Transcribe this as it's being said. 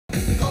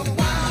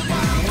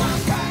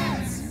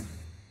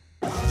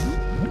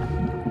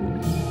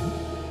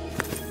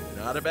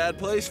Not a bad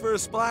place for a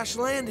splash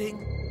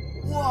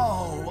landing.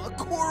 Whoa, a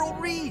coral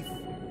reef!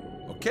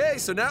 Okay,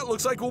 so now it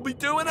looks like we'll be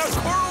doing a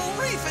coral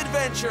reef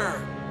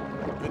adventure.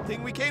 Good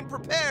thing we came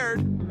prepared.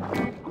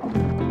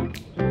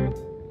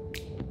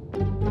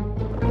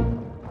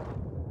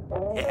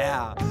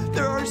 Yeah,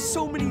 there are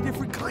so many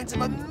different kinds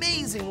of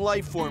amazing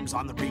life forms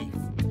on the reef.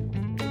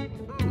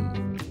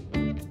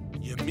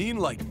 You mean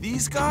like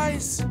these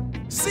guys?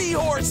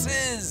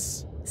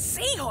 Seahorses!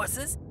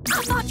 Seahorses?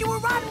 I thought you were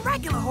riding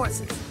regular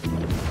horses.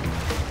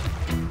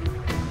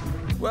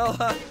 Well,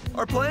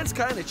 our plans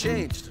kind of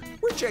changed.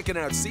 We're checking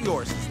out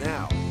seahorses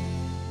now.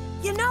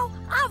 You know,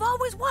 I've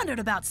always wondered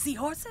about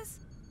seahorses.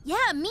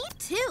 Yeah, me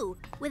too.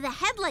 With a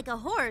head like a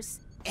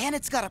horse. And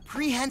it's got a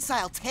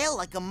prehensile tail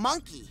like a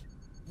monkey.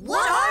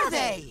 What are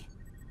they?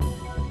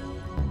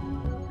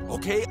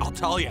 Okay, I'll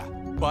tell you,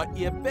 but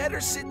you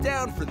better sit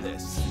down for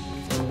this.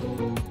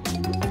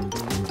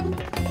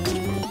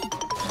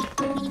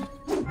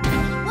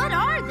 What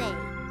are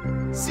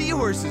they?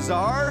 Seahorses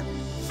are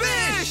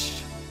fish!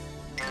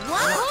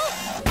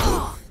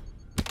 What?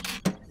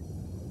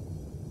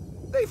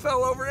 They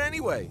fell over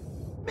anyway.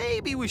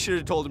 Maybe we should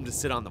have told him to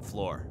sit on the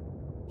floor.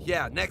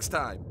 Yeah, next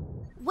time.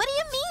 What do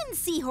you mean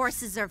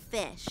seahorses are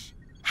fish?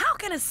 How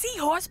can a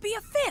seahorse be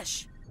a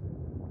fish?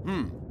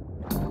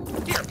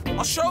 Here,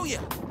 I'll show you.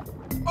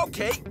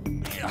 Okay,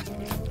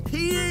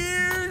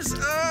 here's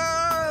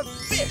a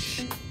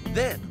fish.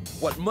 Then,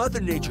 what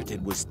Mother Nature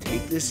did was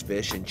take this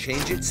fish and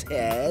change its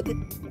head,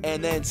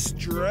 and then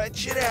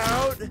stretch it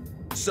out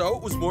so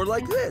it was more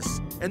like this,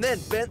 and then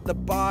bent the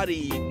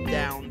body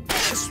down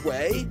this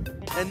way,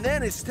 and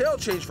then its tail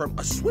changed from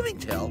a swimming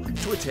tail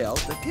to a tail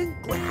that can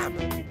grab.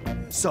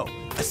 So,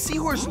 a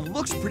seahorse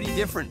looks pretty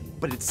different,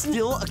 but it's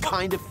still a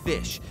kind of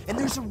fish. And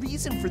there's a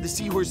reason for the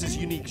seahorse's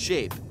unique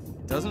shape.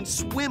 It doesn't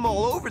swim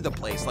all over the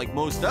place like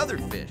most other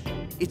fish.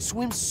 It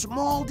swims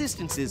small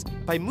distances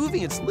by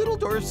moving its little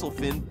dorsal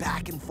fin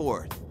back and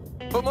forth.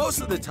 But most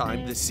of the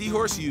time, the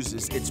seahorse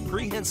uses its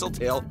prehensile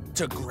tail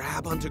to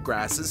grab onto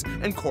grasses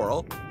and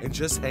coral and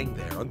just hang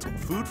there until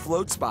food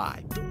floats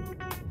by.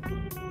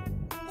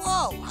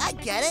 Whoa, I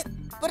get it.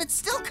 But it's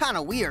still kind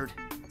of weird.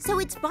 So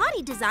its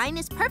body design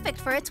is perfect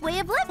for its way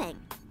of living.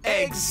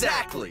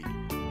 Exactly.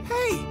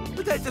 Hey,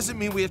 but that doesn't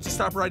mean we have to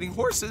stop riding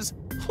horses.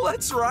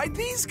 Let's ride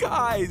these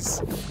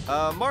guys.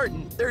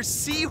 Martin, they're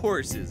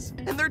seahorses,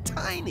 and they're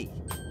tiny.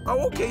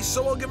 Oh, okay,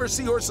 so I'll give our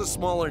seahorse a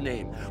smaller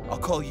name. I'll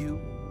call you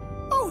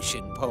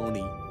Ocean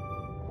Pony.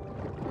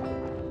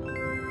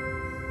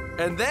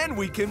 And then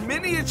we can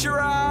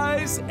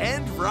miniaturize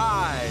and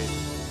ride.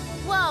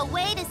 Whoa,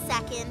 wait a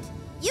second.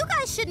 You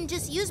guys shouldn't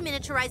just use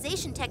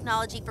miniaturization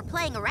technology for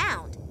playing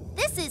around.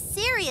 This is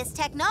serious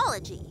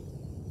technology.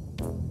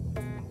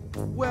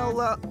 Well,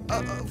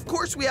 of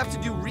course we have to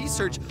do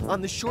research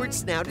on the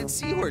short-snouted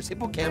seahorse,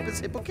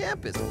 Hippocampus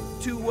hippocampus,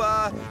 to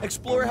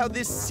explore how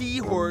this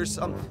seahorse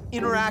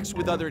interacts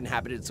with other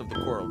inhabitants of the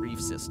coral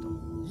reef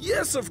system.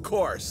 Yes, of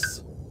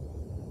course.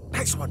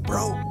 Next one,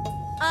 bro.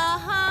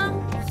 Uh-huh.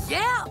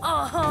 Yeah,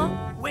 uh-huh.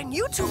 When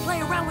you two play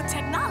around with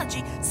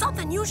technology,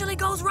 something usually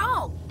goes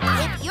wrong.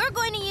 If you're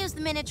going to use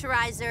the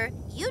miniaturizer,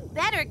 you'd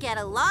better get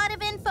a lot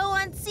of info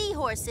on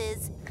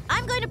seahorses.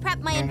 I'm going to prep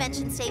my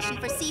invention station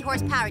for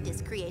seahorse power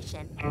disc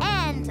creation.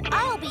 And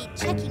I'll be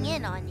checking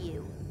in on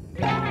you.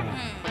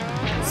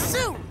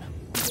 Soon.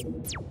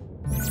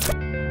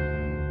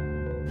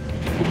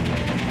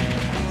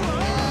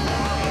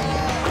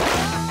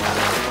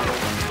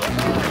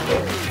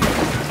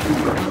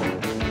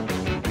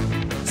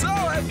 So,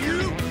 have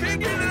you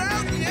figured it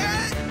out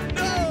yet?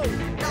 No,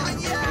 not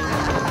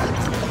yet.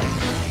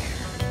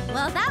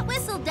 Well, that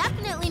whistle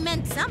definitely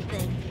meant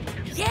something.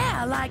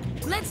 Yeah, like,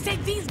 let's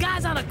take these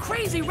guys on a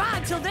crazy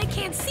ride till they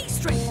can't see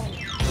straight.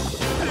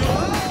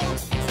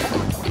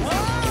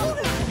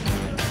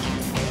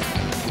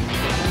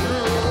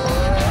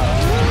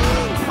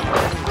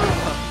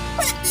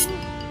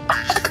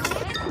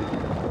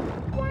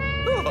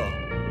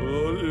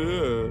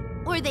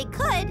 Or they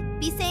could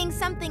be saying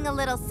something a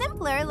little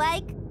simpler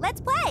like, let's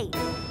play.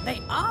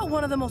 They are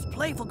one of the most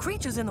playful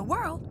creatures in the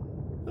world.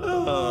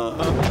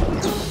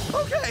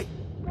 Okay,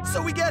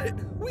 so we get it.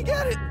 We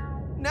get it.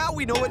 Now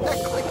we know what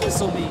that click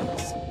whistle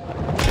means.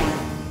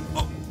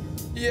 Oh,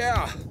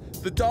 yeah,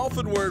 the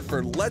dolphin word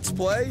for let's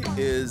play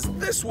is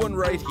this one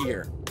right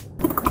here.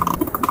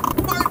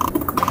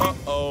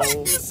 Uh-oh.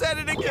 You said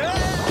it again!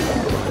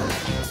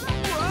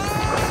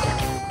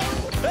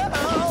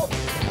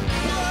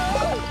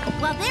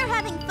 While they're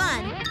having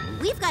fun,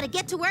 we've got to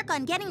get to work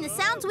on getting the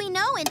sounds we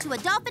know into a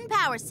dolphin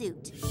power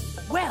suit.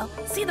 Well,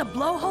 see the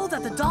blowhole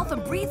that the dolphin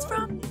breathes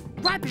from?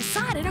 Right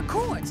beside it are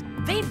cords.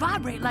 They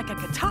vibrate like a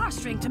guitar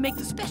string to make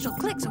the special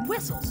clicks and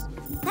whistles.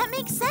 That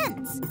makes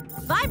sense.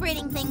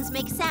 Vibrating things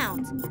make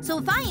sounds. So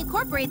if I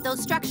incorporate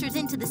those structures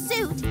into the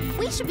suit,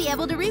 we should be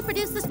able to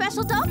reproduce the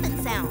special dolphin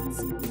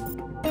sounds.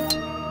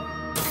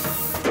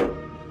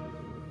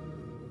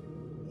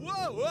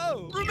 Whoa,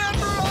 whoa!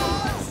 Remember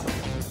us?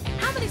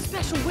 How many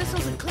special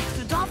whistles and clicks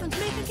do dolphins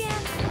make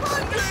again?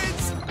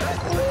 Hundreds! At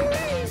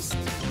least!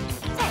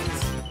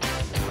 Thanks.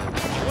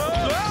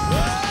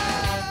 Whoa!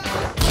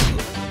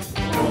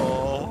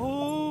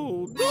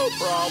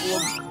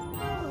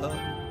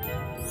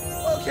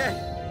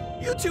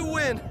 two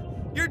win.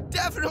 You're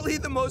definitely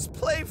the most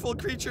playful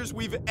creatures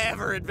we've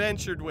ever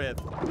adventured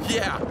with.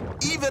 Yeah,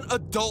 even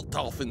adult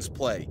dolphins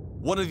play.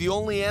 One of the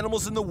only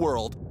animals in the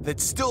world that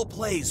still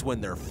plays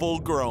when they're full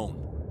grown.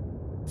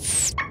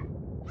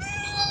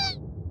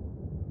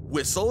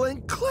 Whistle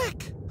and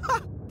click.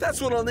 Ha, that's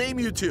what I'll name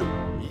you two.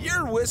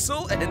 Your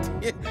whistle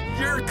and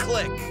your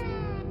click.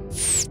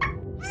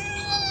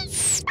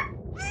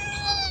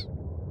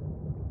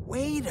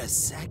 Wait a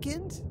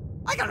second.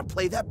 I gotta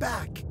play that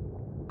back.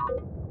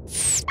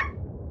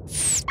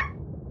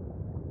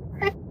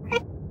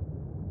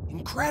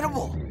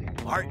 Incredible.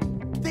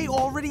 Martin, they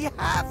already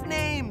have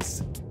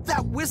names.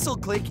 That whistle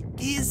click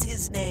is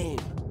his name.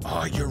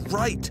 Oh, you're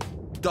right.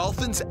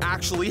 Dolphins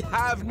actually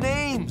have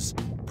names.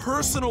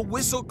 Personal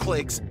whistle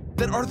clicks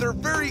that are their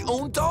very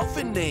own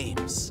dolphin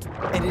names.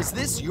 And is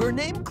this your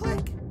name,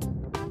 Click?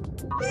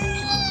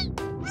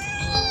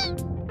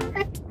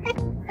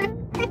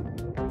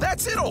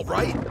 That's it, all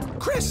right.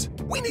 Chris,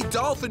 we need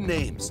dolphin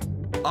names.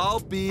 I'll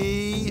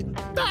be...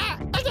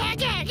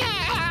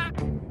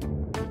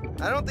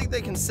 I don't think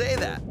they can say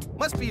that.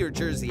 Must be your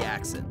Jersey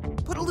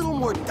accent. Put a little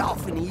more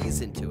dolphinese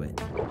into it.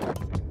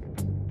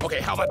 Okay,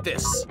 how about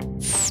this?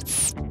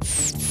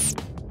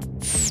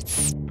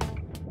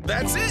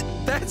 That's it.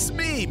 That's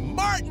me,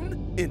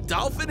 Martin, in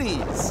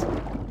dolphinese.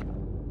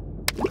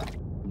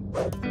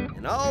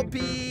 And I'll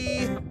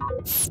be...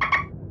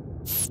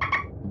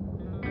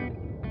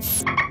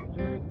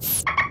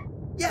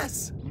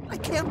 Yes, I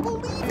can't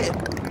believe it.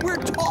 We're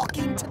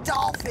talking to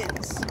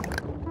dolphins.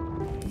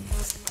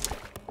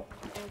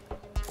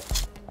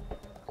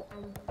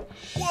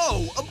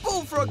 Whoa, a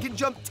bullfrog can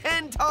jump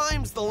 10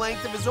 times the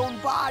length of his own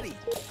body.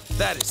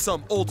 That is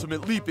some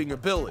ultimate leaping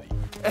ability.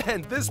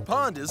 And this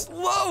pond is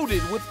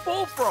loaded with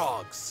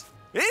bullfrogs.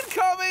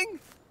 Incoming!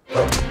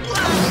 Yuck!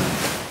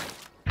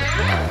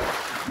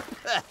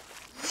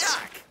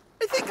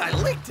 I think I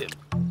licked him.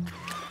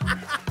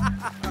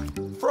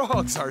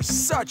 Frogs are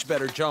such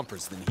better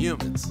jumpers than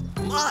humans.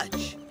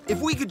 Much.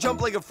 If we could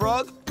jump like a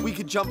frog, we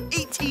could jump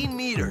 18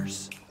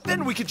 meters.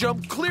 Then we could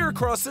jump clear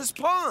across this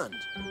pond.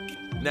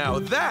 Now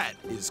that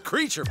is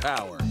creature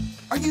power.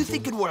 Are you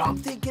thinking what I'm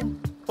thinking?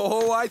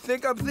 Oh, I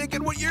think I'm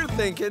thinking what you're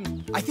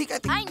thinking.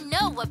 I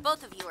know what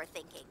both of you are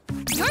thinking.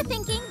 You're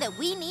thinking that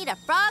we need a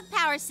frog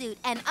power suit,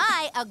 and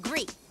I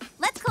agree.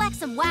 Let's collect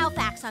some wow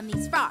facts on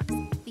these frogs.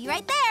 Be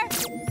right there.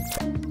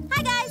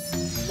 Hi,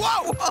 guys.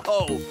 Whoa,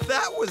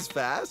 that was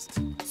fast.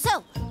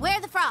 So, where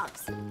are the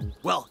frogs?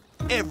 Well,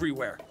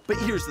 everywhere. But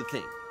here's the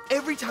thing.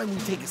 Every time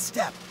we take a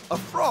step, a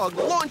frog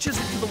launches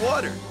into the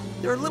water.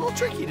 They're a little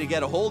tricky to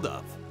get a hold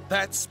of.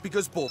 That's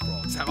because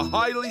bullfrogs have a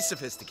highly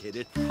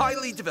sophisticated,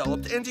 highly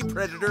developed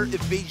anti-predator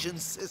evasion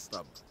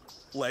system.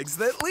 Legs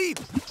that leap.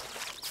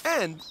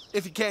 And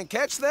if you can't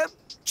catch them,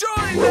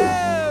 join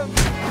them!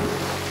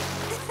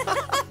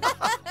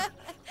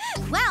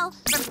 Well,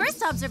 for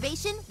first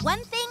observation,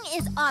 one thing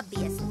is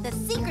obvious. The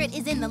secret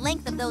is in the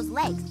length of those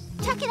legs.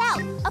 Check it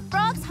out. A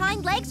frog's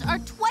hind legs are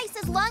twice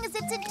as long as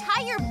its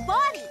entire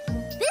body.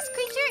 This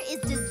creature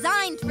is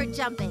designed for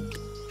jumping.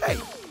 Hey,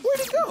 where'd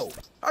he go?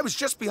 I was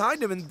just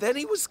behind him and then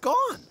he was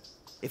gone.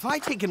 If I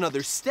take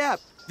another step,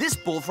 this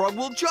bullfrog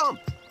will jump.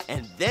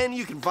 And then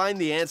you can find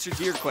the answer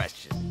to your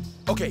question.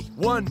 Okay,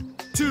 1,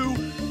 2,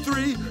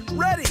 3,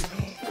 ready!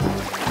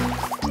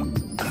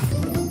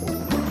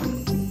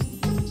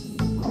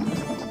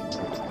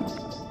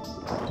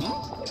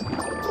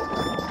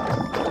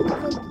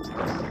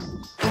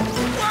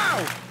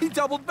 Wow! He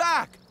doubled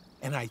back!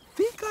 And I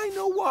think I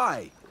know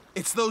why.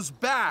 It's those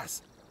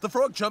bass. The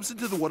frog jumps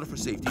into the water for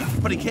safety,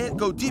 but he can't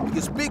go deep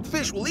because big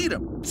fish will eat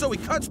him. So he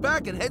cuts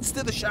back and heads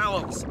to the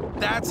shallows.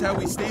 That's how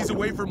he stays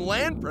away from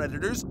land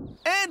predators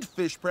and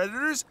fish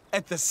predators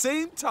at the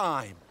same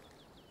time.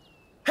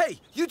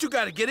 Hey, you two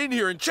gotta get in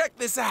here and check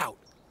this out.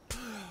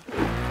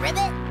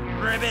 Ribbit?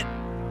 Ribbit.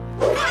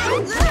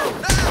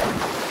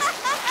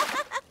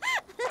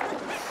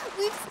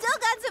 We've still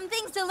got some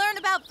things to learn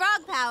about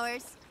frog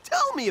powers.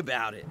 Tell me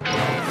about it.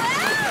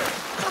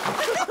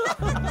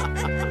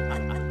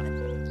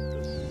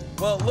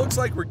 Well, it looks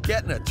like we're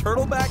getting a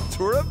turtleback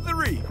tour of the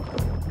reef.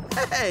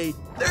 Hey,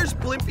 there's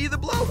Blimpy the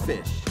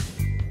blowfish.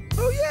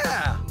 Oh,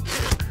 yeah.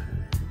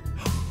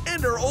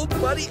 And our old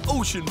buddy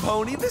Ocean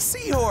Pony, the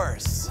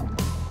seahorse.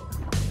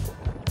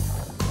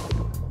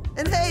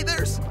 And hey,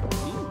 there's...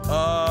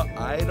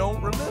 I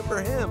don't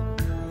remember him.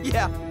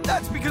 Yeah,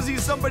 that's because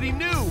he's somebody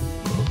new.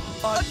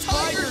 A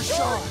tiger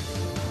shark.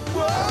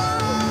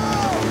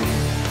 Whoa!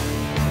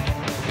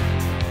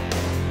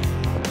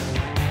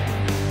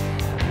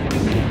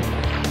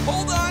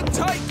 Hold on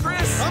tight,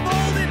 Chris. I'm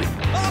holding!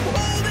 I'm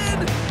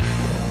holding!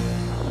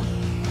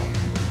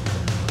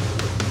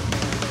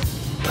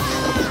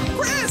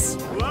 Chris!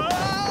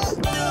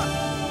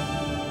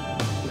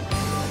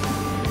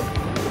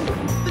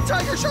 The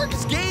tiger shark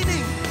is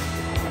gaining!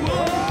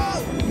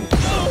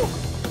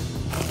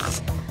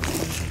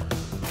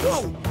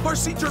 No! Our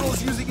sea turtle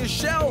is using his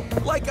shell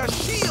like a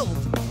shield.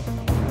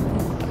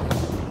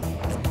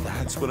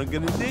 That's what I'm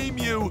gonna name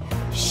you.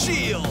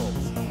 Shield.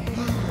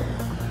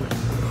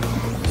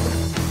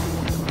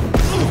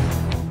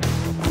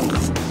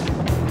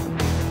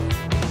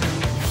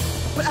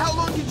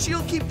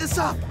 Shield, keep this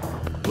up.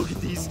 Look at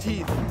these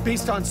teeth.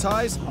 Based on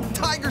size,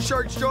 tiger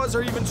shark's jaws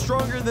are even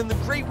stronger than the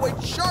great white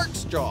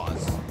shark's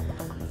jaws.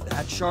 If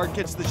that shark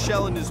gets the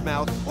shell in his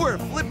mouth or a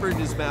flipper in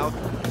his mouth,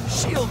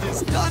 Shield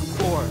is done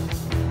for.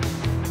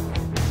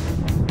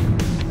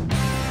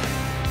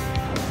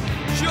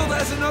 Shield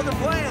has another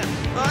plan.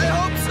 I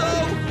hope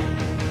so.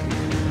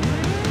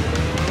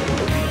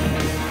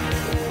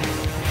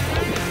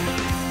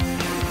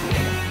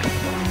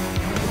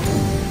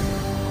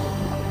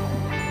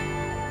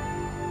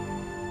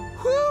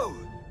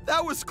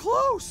 That was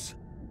close.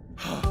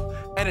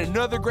 And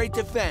another great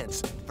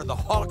defense for the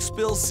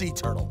hawksbill sea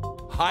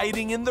turtle,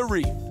 hiding in the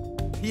reef.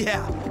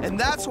 Yeah, and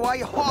that's why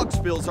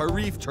hawksbills are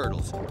reef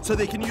turtles, so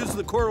they can use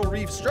the coral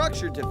reef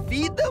structure to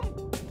feed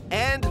them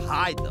and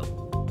hide them.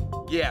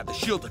 Yeah, the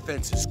shield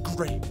defense is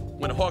great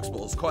when a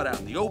hawksbill is caught out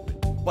in the open,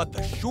 but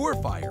the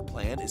surefire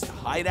plan is to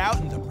hide out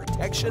in the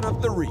protection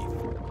of the reef.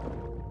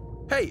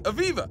 Hey,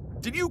 Aviva,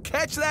 did you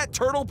catch that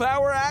turtle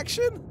power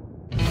action?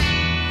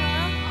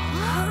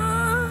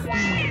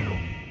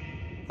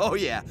 Oh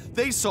yeah,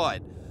 they saw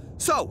it.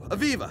 So,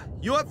 Aviva,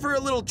 you up for a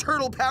little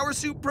turtle power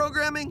suit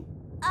programming?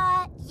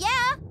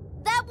 Yeah.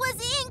 That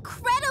was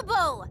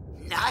incredible.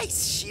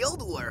 Nice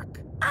shield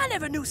work. I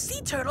never knew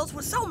sea turtles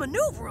were so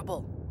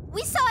maneuverable.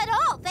 We saw it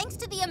all thanks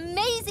to the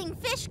amazing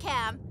fish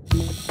cam.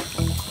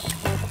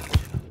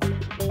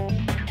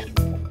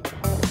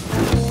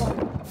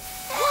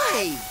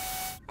 Hey!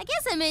 I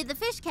guess I made the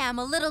fish cam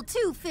a little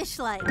too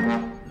fish-like.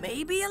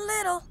 Maybe a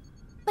little.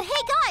 But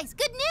hey guys,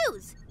 good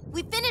news!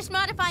 We finished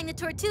modifying the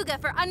Tortuga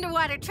for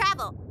underwater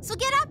travel. So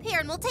get up here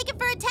and we'll take it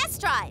for a test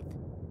drive.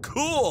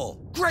 Cool.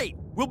 Great,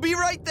 we'll be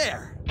right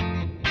there.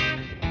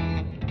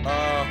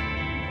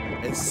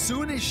 As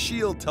soon as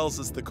Shield tells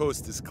us the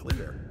coast is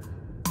clear.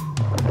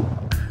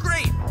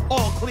 Great,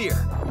 all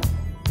clear.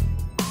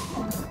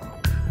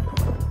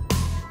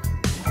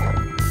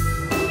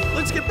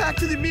 Let's get back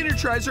to the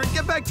miniaturizer and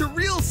get back to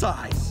real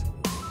size.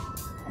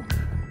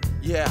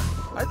 Yeah,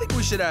 I think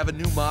we should have a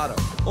new motto.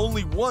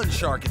 Only one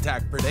shark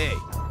attack per day.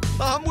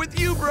 I'm with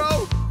you,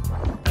 bro.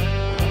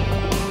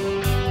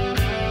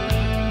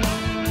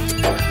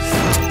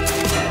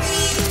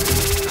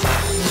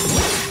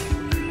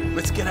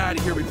 Let's get out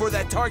of here before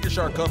that tiger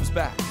shark comes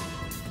back.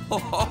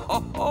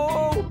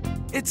 Oh,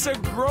 it's a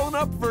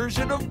grown-up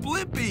version of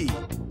Blippi.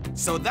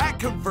 So that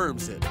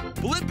confirms it.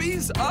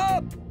 Blippi's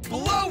a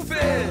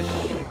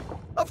blowfish.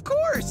 Of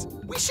course,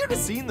 we should have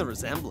seen the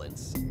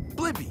resemblance.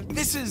 Blippi,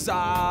 this is,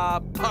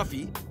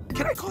 Puffy.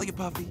 Can I call you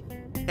Puffy?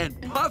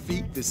 And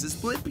Puffy, this is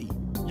Blippi.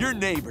 You're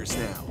neighbors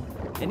now.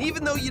 And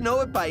even though you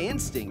know it by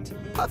instinct,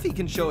 Puffy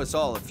can show us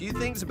all a few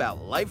things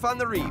about life on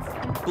the reef,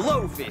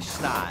 blowfish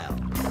style.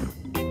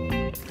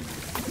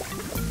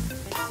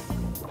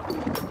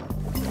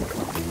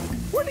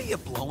 What are you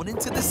blowing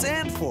into the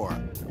sand for?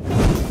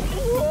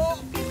 Whoa.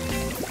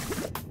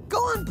 Go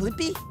on,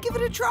 Blippi, give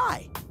it a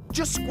try.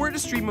 Just squirt a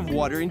stream of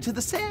water into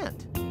the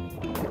sand.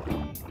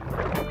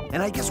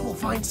 And I guess we'll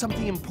find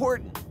something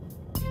important.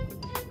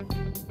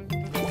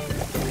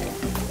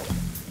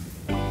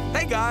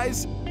 Hey,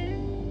 guys.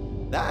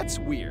 That's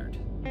weird.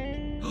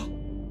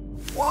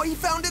 Whoa, he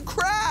found a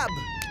crab!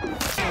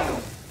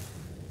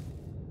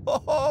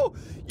 Oh,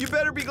 you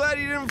better be glad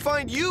he didn't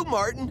find you,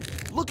 Martin.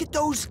 Look at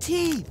those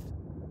teeth.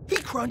 He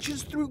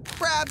crunches through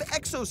crab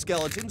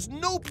exoskeletons,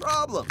 no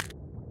problem.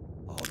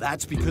 Oh,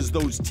 that's because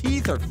those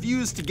teeth are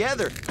fused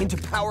together into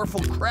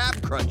powerful crab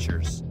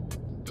crunchers.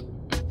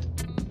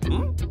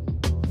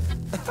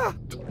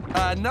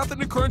 Nothing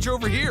to crunch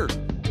over here.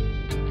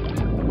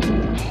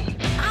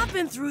 I've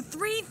been through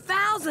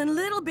 3,000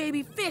 little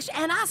baby fish,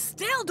 and I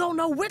still don't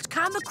know which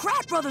kind the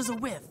Kratt Brothers are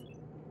with.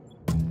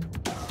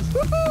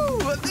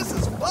 Woohoo! This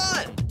is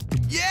fun!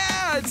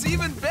 Yeah, it's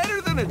even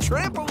better than a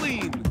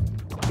trampoline.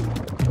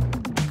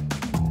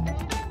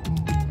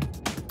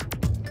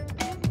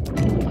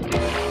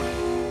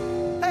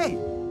 Hey,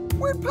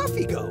 where'd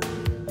Puffy go?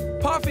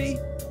 Puffy!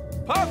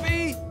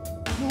 Puffy!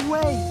 No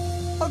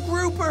way! A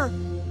grouper!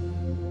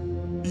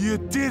 You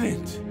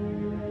didn't.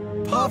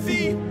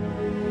 Puffy!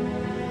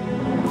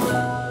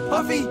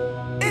 Puffy,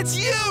 it's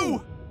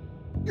you!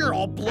 You're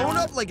all blown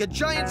up like a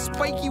giant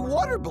spiky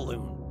water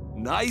balloon.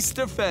 Nice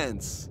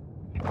defense.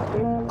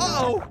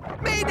 Uh-oh,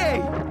 Mayday!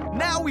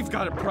 Now we've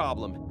got a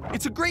problem.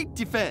 It's a great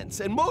defense,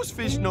 and most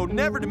fish know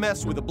never to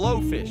mess with a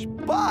blowfish,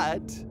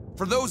 but...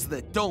 For those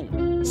that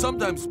don't,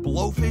 sometimes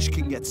blowfish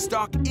can get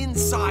stuck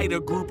inside a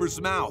grouper's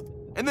mouth,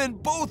 and then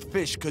both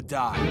fish could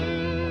die.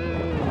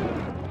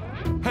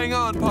 Hang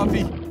on,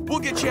 Puffy. We'll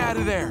get you out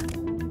of there.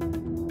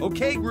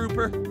 Okay,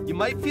 grouper, you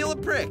might feel a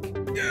prick.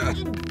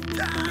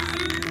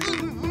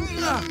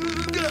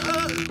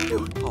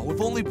 Oh,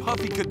 if only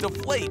Puffy could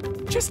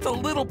deflate just a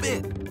little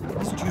bit.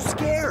 He's too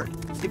scared.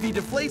 If he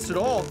deflates at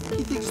all,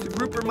 he thinks the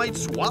grouper might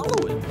swallow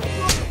him.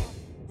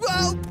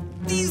 Well,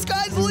 these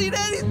guys will eat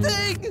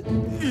anything!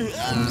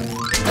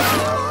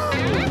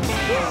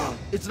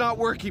 It's not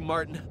working,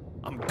 Martin.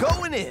 I'm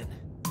going in.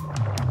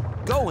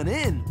 Going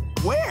in?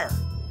 Where?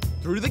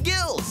 Through the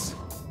gills.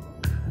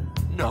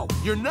 No,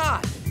 you're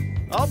not.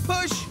 I'll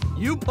push,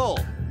 you pull.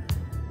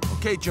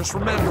 Okay, just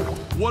remember,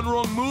 one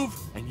wrong move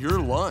and you're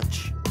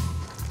lunch.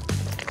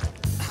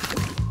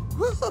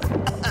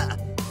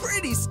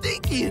 Pretty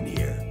stinky in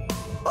here.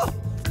 Oh,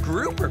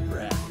 grouper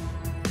breath.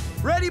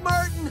 Ready,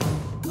 Martin?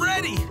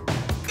 Ready,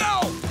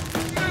 go!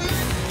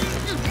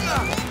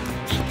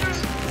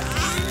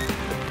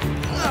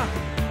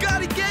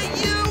 Gotta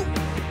get you!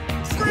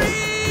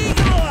 Free!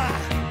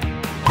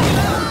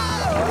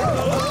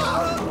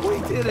 We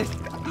did it.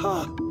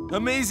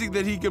 Amazing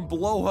that he can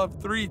blow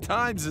up 3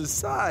 times his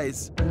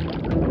size.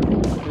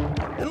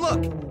 And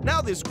look,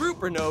 now this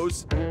grouper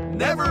knows,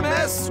 never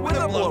mess with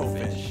a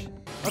blowfish.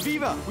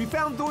 Aviva, we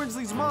found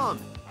Thornsley's mom.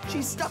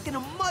 She's stuck in a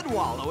mud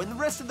wallow and the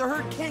rest of the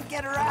herd can't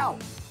get her out.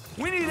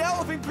 We need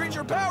elephant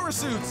creature power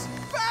suits,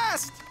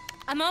 fast!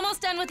 I'm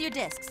almost done with your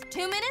discs.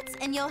 2 minutes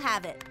and you'll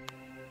have it.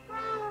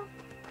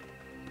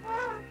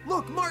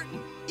 Look, Martin,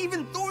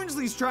 even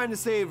Thornsley's trying to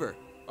save her.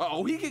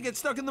 Uh-oh, he could get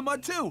stuck in the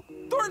mud too.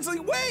 Thornsley,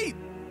 wait!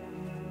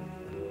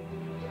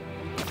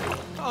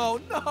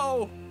 Oh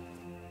no!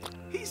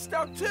 He's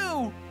stuck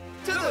too!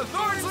 To the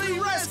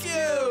Thornsley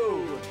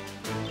rescue!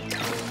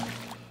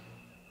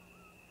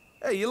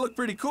 Hey, you look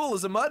pretty cool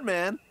as a mud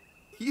man.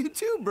 You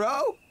too,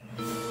 bro.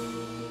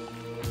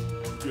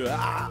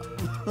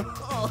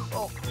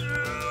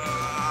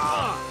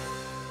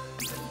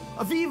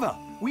 Aviva,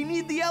 we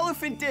need the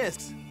elephant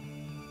discs.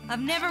 I've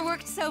never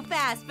worked so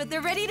fast, but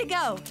they're ready to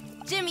go.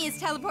 Jimmy is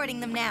teleporting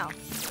them now.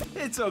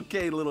 It's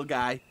okay, little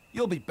guy.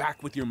 You'll be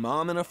back with your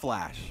mom in a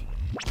flash.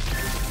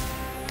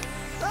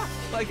 Ah,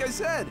 like I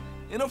said,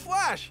 in a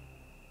flash.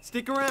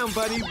 Stick around,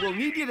 buddy. We'll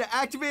need you to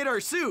activate our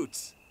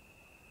suits.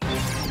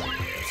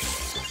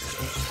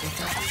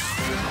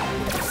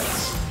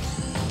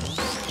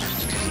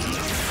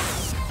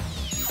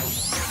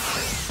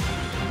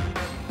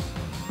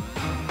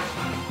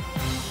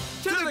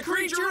 To the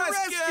creature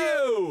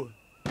rescue!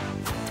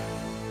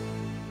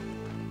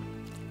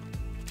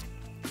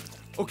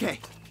 Okay,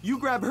 you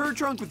grab her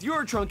trunk with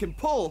your trunk and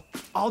pull.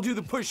 I'll do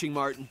the pushing,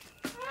 Martin.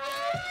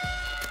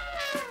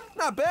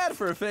 Not bad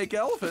for a fake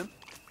elephant.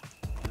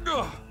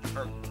 Pull,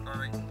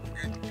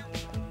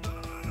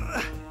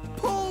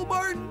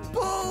 Martin,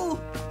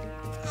 pull!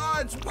 Oh,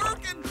 it's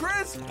working,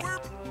 Chris! We're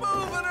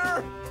moving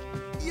her!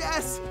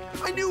 Yes,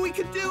 I knew we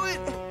could do it!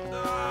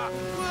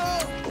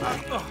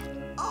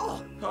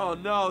 Oh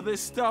no,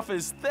 this stuff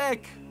is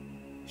thick.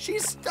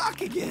 She's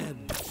stuck again.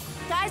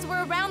 Guys,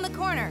 we're around the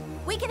corner.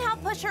 We can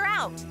help push her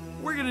out.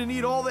 We're gonna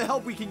need all the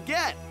help we can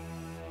get.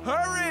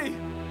 Hurry!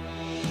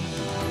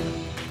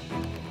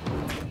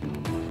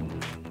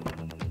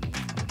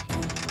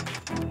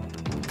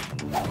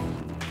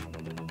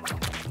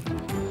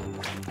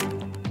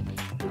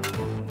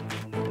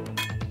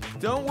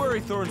 Don't worry,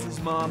 Thornsley's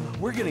mom.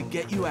 We're gonna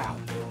get you out.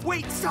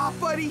 Wait, stop,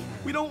 buddy.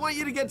 We don't want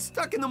you to get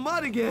stuck in the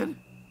mud again.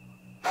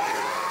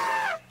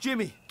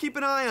 Jimmy, keep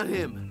an eye on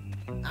him.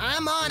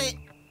 I'm on it.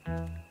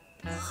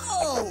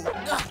 Oh!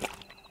 Ugh.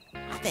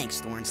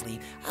 Thanks, Thornsley.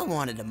 I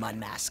wanted a mud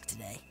mask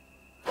today.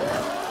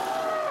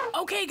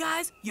 Okay,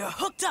 guys, you're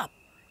hooked up.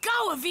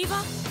 Go,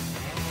 Aviva!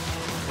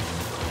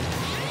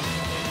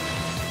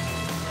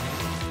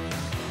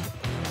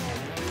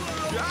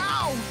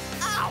 Ow!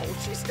 Ow!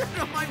 She stepped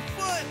on my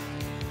foot!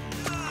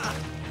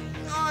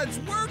 Oh, it's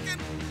working!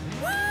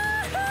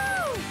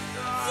 Woohoo!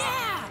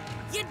 Yeah!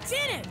 You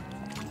did it!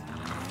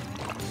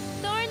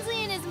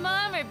 Thornsley and his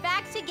mom are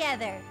back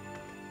together.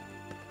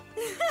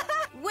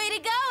 Way to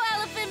go,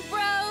 Elephant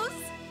Bros!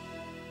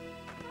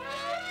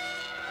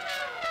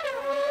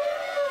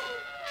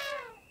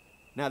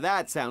 Now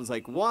that sounds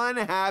like one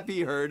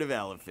happy herd of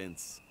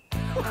elephants.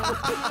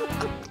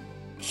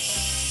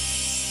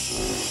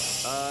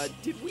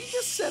 Did we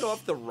just set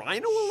off the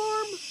rhino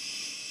alarm?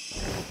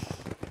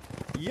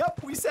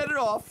 Yep, we set it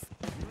off.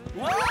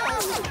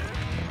 Whoa!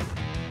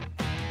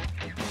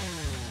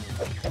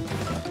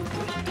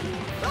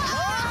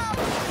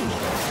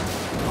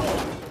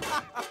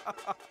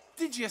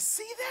 Did you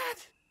see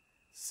that?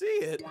 See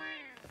it?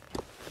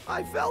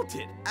 I felt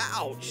it.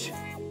 Ouch.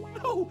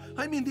 No,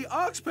 I mean the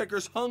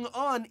oxpeckers hung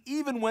on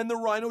even when the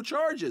rhino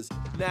charges.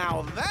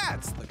 Now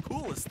that's the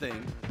coolest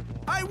thing.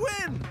 I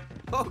win!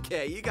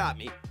 Okay, you got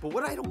me. But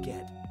what I don't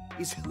get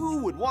is who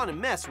would want to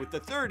mess with the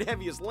third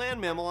heaviest land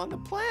mammal on the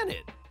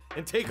planet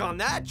and take on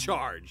that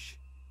charge?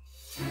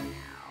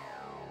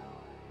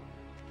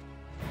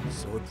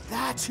 So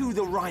that's who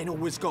the rhino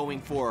was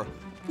going for.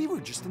 We were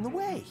just in the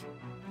way.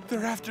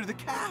 They're after the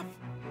calf.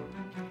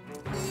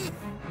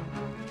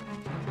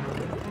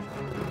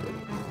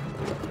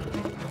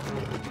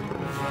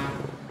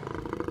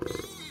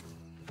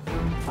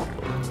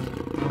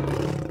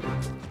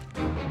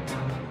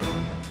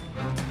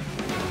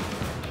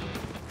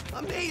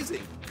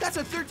 Amazing! That's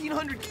a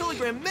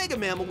 1,300-kilogram mega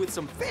mammal with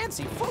some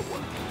fancy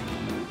footwork.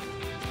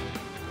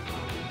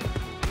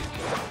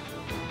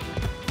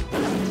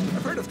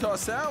 I've heard of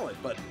tossed salad,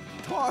 but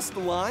tossed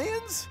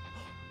lions?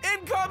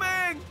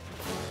 Incoming!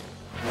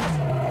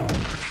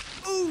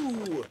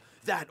 Ooh!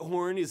 That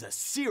horn is a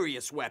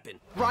serious weapon.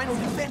 Rhino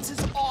defense is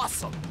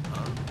awesome.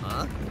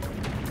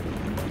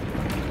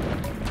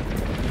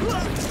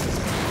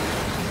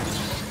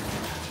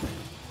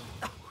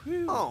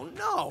 Oh,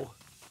 no.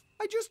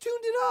 I just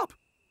tuned it up.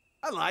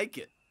 I like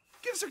it.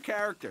 Gives her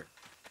character.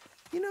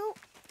 You know,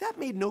 that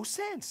made no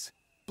sense.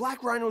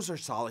 Black rhinos are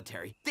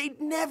solitary. They'd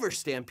never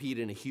stampede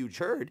in a huge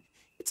herd.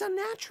 It's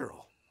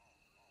unnatural.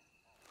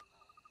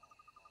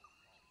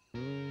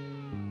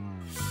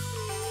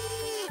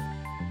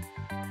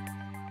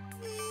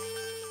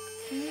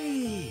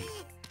 Hey,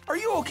 are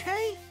you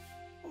okay?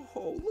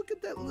 Oh, look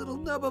at that little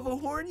nub of a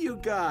horn you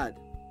got.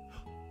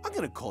 I'm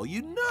gonna call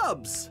you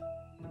Nubs.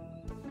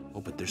 Oh,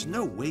 but there's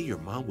no way your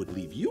mom would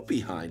leave you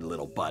behind,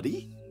 little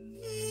buddy.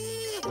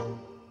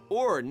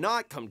 Or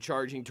not come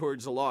charging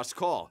towards a lost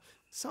call.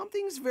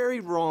 Something's very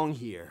wrong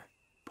here.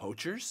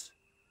 Poachers?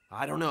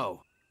 I don't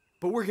know,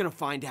 but we're gonna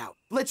find out.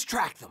 Let's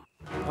track them.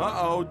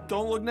 Uh-oh,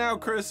 don't look now,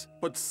 Chris,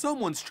 but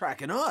someone's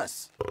tracking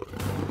us.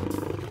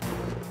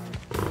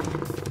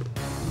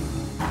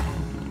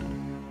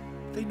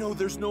 They know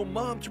there's no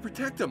mom to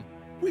protect them.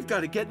 We've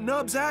got to get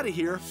Nubs out of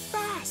here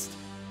fast.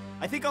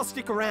 I think I'll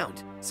stick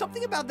around.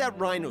 Something about that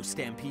rhino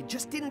stampede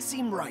just didn't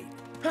seem right.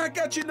 I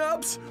got you,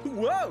 Nubs.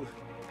 Whoa.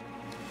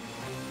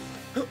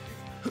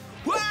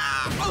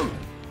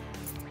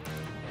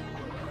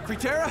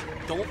 Kratera,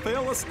 don't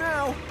fail us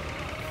now.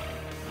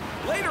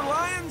 Later,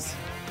 lions.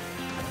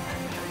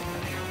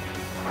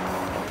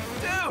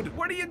 Dude,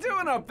 what are you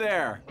doing up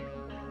there?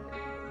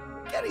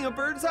 Getting a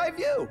bird's eye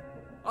view.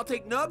 I'll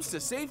take Nubs to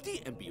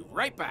safety and be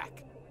right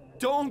back.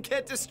 Don't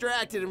get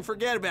distracted and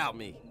forget about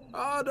me.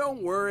 Oh,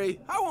 don't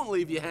worry. I won't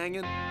leave you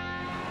hanging.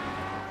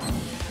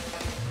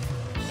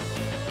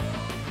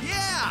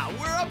 Yeah,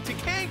 we're up to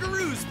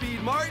kangaroo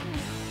speed, Martin.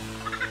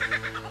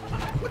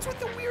 What's with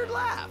the weird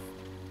laugh?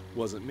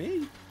 Wasn't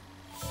me.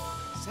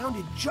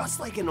 Sounded just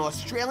like an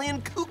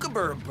Australian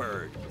kookaburra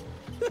bird.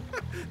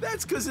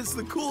 That's because it's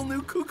the cool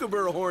new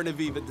kookaburra horn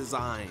Aviva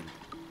designed.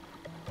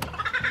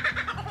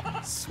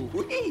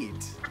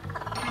 Sweet.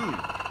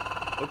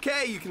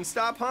 Okay, you can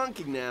stop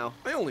honking now.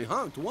 I only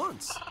honked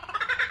once.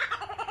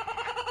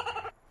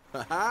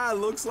 Haha,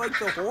 looks like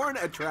the horn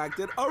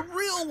attracted a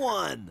real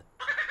one.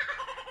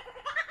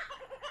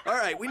 All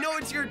right, we know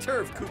it's your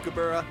turf,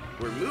 Kookaburra.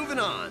 We're moving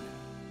on.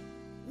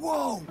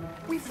 Whoa,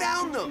 we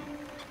found them.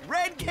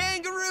 Red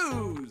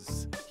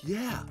kangaroos.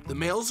 Yeah, the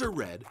males are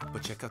red,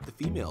 but check out the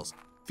females.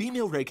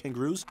 Female red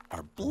kangaroos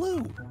are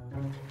blue.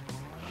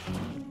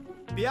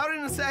 Be out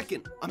in a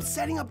second. I'm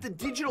setting up the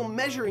digital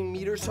measuring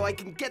meter so I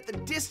can get the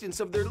distance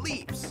of their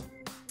leaps.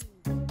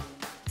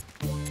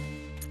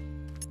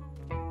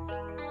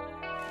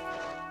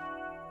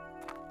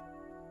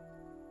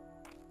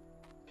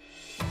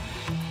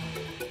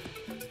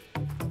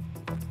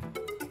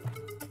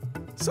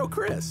 So,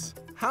 Chris,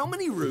 how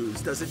many roos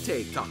does it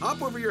take to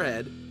hop over your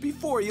head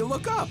before you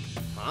look up?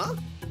 Huh?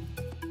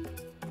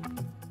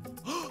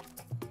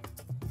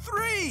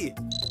 3!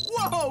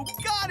 Whoa,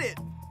 got it!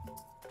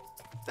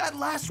 That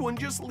last one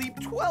just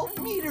leaped 12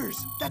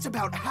 meters. That's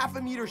about half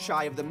a meter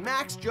shy of the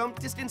max jump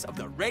distance of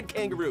the red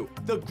kangaroo,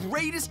 the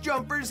greatest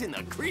jumpers in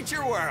the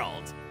creature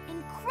world.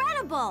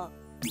 Incredible!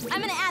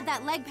 I'm gonna add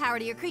that leg power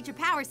to your creature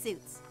power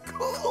suits.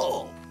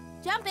 Cool!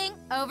 Jumping,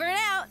 over and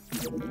out.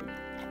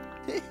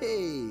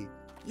 Hey,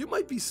 you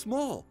might be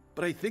small,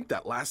 but I think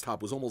that last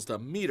hop was almost a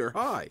meter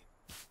high.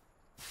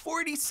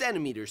 40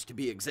 centimeters to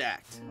be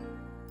exact.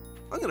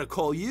 I'm gonna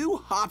call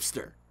you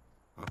Hopster.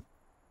 Huh?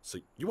 So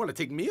you want to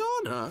take me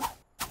on, huh?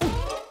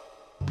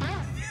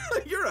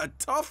 You're a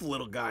tough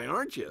little guy,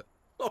 aren't you?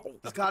 Oh.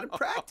 He's gotta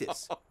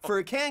practice. For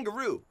a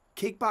kangaroo,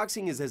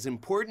 kickboxing is as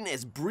important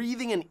as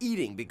breathing and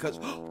eating because,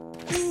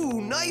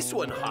 ooh, nice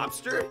one,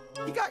 Hopster.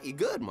 He got you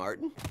good,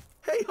 Martin.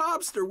 Hey,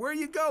 Hopster, where are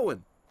you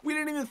going? We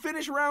didn't even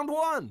finish round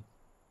 1.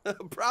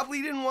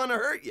 Probably didn't want to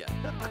hurt you.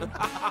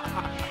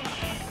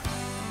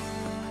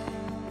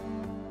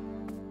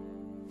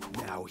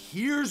 Now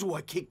here's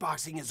what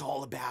kickboxing is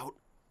all about.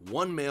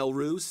 One male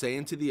roo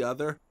saying to the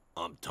other,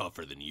 I'm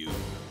tougher than you.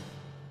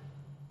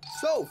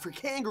 So, for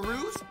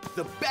kangaroos,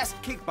 the best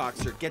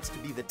kickboxer gets to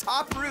be the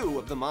top roo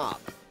of the mob.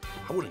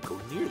 I wouldn't go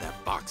near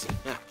that boxing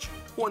match.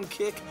 One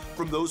kick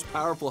from those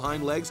powerful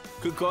hind legs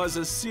could cause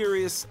a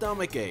serious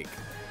stomach ache.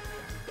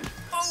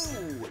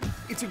 Oh!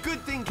 It's a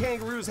good thing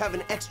kangaroos have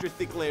an extra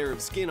thick layer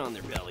of skin on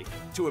their belly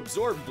to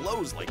absorb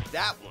blows like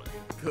that one.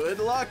 Good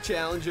luck,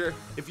 challenger.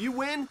 If you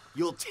win,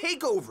 you'll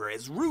take over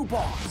as Roo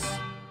Boss.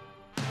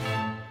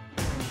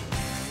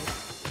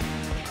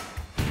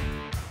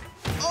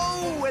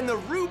 Oh, and the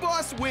Roo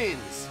Boss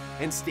wins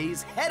and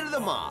stays head of the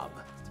mob.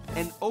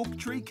 An oak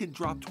tree can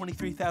drop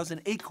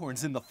 23,000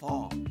 acorns in the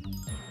fall.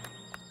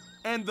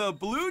 And the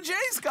blue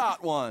jay's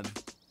got one.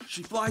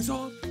 She flies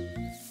on.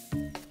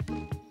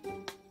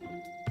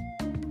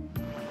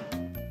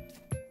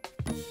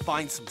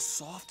 Finds some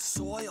soft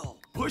soil.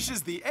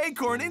 Pushes the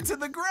acorn into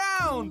the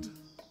ground.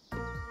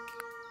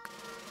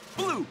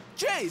 Blue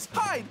jays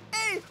hide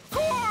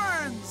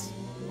acorns!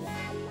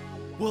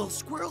 Well,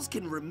 squirrels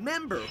can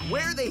remember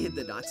where they hid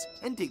the nuts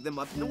and dig them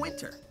up in the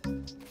winter.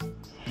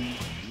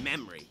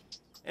 Memory.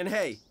 And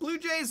hey, blue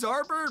jays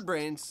are bird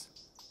brains.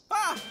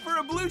 Ah, for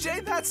a blue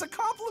jay, that's a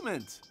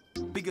compliment.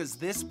 Because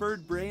this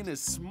bird brain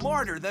is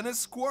smarter than a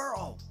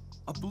squirrel.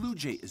 A blue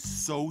jay is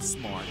so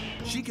smart.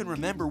 She can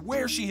remember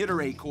where she hid her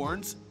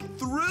acorns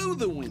through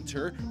the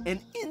winter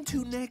and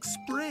into next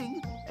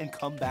spring and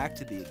come back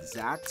to the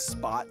exact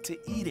spot to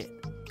eat it.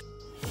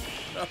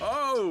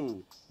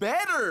 Oh,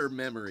 better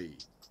memory.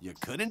 You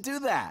couldn't do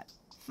that.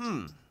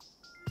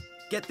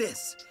 Get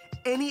this.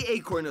 Any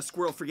acorn a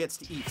squirrel forgets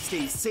to eat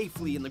stays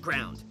safely in the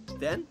ground.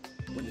 Then,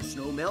 when the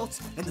snow melts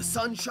and the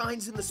sun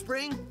shines in the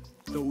spring,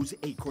 those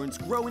acorns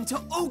grow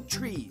into oak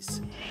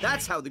trees.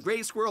 That's how the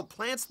gray squirrel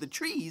plants the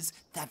trees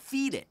that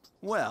feed it.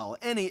 Well,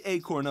 any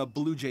acorn a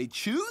blue jay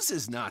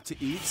chooses not to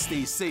eat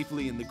stays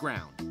safely in the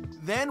ground.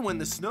 Then when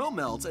the snow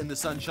melts and the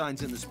sun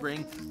shines in the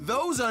spring,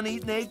 those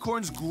uneaten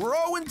acorns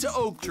grow into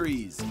oak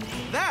trees.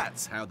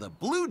 That's how the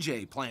blue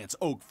jay plants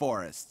oak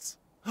forests.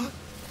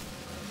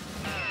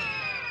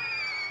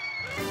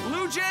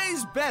 Blue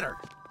jay's better.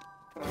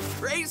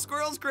 Gray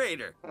squirrel's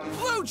greater.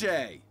 Blue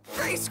jay.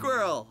 Gray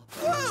squirrel.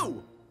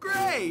 Blue.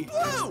 Gray.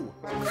 Blue.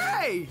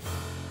 Gray.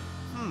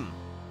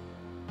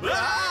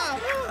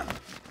 Ah!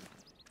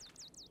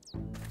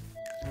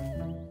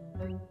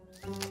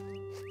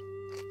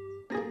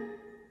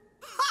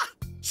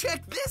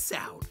 Check this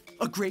out.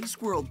 A gray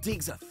squirrel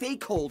digs a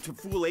fake hole to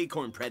fool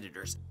acorn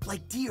predators,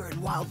 like deer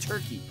and wild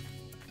turkey.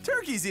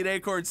 Turkeys eat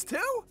acorns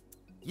too?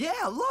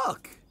 Yeah,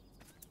 look.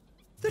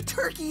 The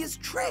turkey is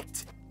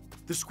tricked.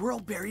 The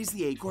squirrel buries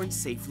the acorn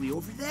safely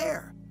over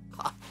there.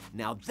 Ha,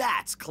 now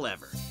that's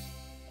clever.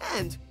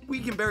 And we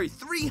can bury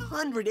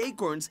 300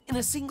 acorns in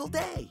a single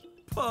day.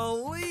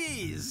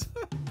 Please.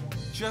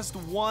 Just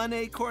one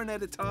acorn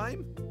at a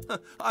time?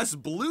 Us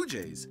blue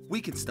jays,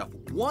 we can stuff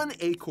one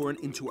acorn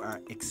into our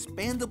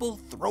expandable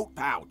throat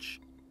pouch.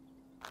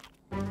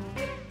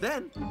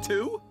 Then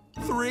 2,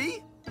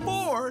 3,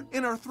 4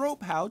 in our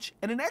throat pouch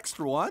and an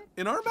extra one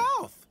in our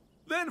mouth.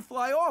 Then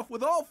fly off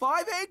with all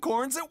 5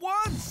 acorns at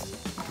once.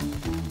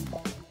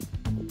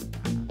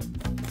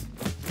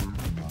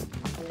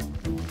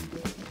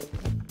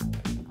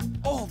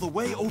 All the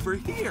way over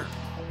here.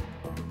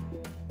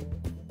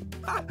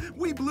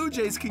 We blue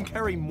jays can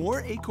carry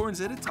more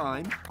acorns at a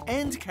time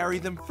and carry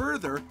them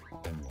further,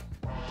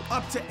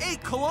 up to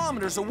 8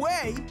 kilometers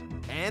away,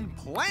 and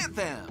plant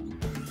them.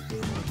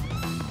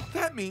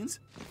 That means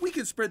we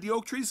can spread the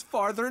oak trees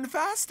farther and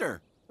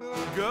faster.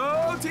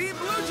 Go Team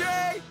Blue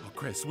Jay! Oh,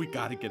 Chris, we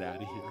gotta get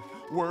out of here.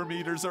 Worm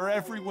eaters are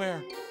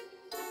everywhere.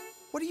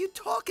 What are you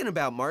talking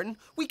about, Martin?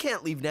 We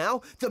can't leave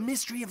now. The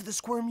mystery of the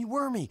squirmy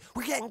wormy.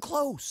 We're getting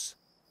close.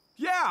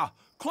 Yeah,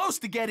 close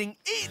to getting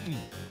eaten.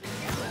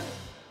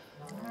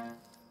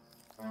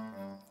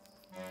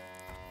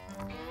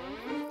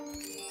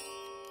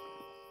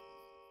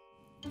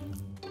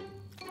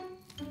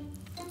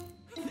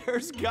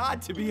 There's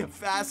got to be a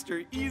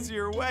faster,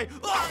 easier way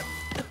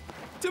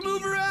to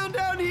move around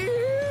down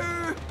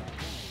here.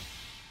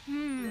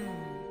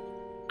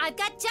 I've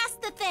got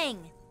just the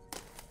thing.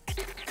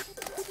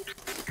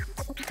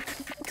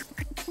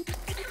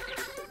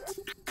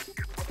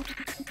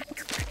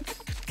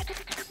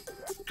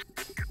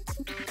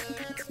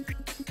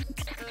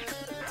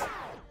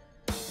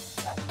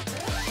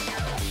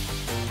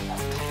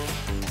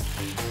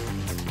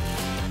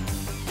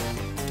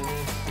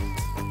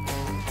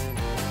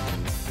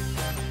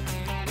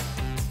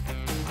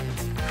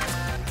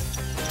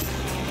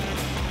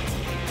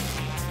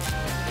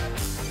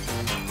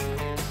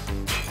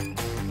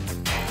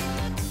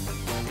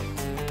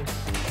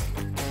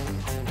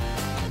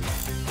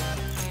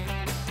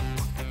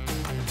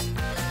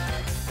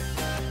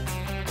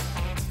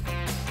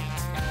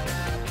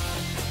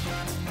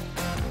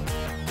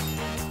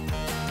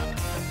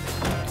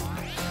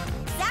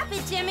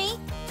 Jimmy.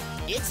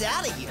 It's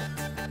out of here.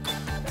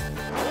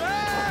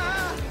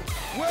 Ah!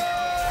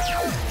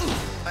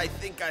 Whoa! I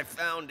think I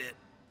found it.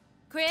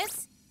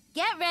 Chris,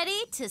 get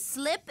ready to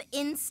slip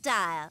in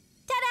style.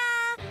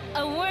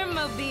 Ta-da! A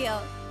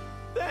wormmobile.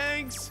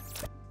 Thanks.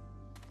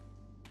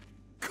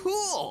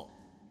 Cool.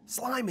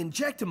 Slime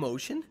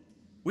inject-a-motion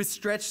with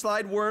stretch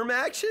slide worm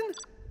action.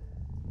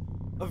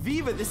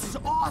 Aviva, this is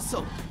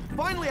awesome.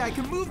 Finally, I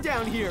can move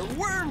down here,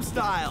 worm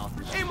style.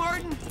 Hey,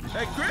 Martin.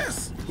 Hey,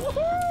 Chris.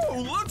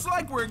 Woohoo! Looks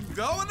like we're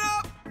going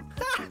up.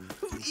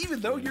 Even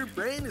though your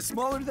brain is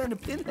smaller than a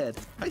pinhead,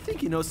 I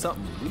think you know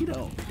something we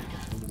don't.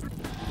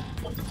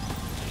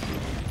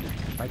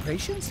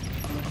 Vibrations?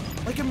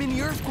 Like a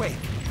mini earthquake.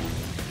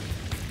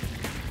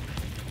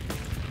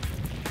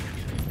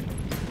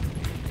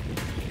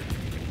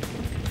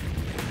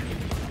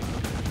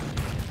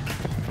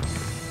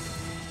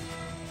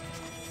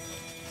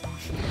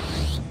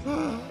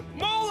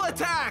 Mole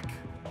attack!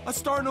 A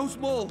star-nosed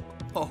mole.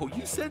 Oh,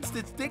 you sensed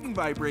its stinging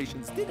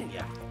vibrations, didn't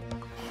you?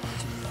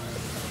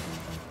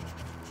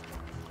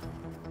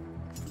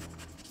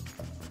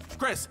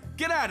 Chris,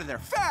 get out of there,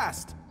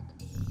 fast!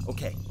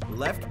 Okay,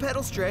 left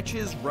pedal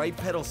stretches, right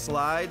pedal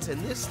slides, and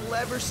this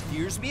lever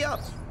steers me up.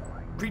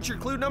 Creature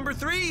clue number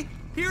 3,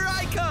 here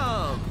I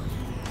come!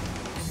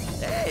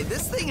 Hey,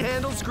 this thing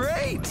handles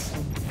great!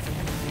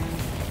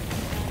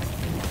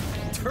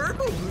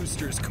 Turbo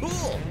booster's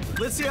cool!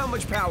 Let's see how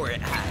much power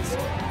it has.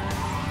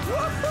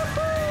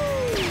 Woo-hoo-hoo!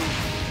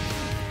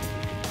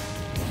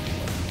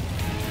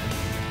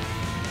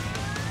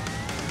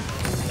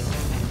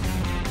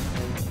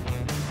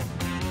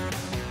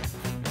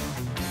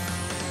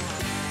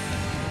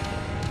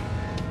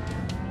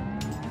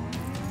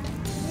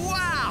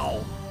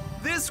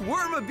 This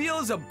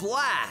wormobile is a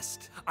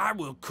blast. I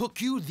will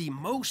cook you the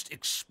most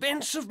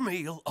expensive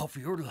meal of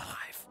your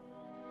life.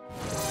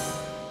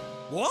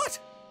 What?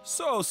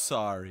 So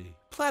sorry.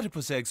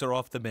 Platypus eggs are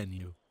off the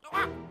menu.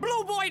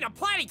 Blue boy in a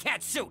platy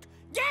cat suit!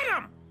 Get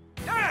him!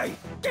 Hey,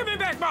 give me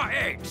back my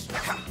eggs!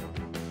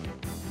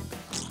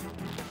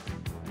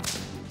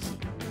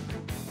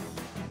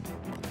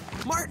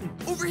 Martin,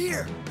 over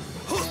here.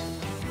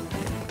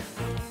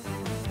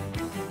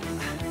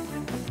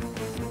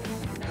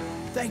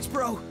 Thanks,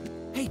 bro.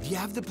 Hey, do you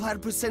have the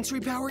platypus sensory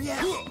power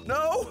yet?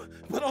 No,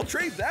 but I'll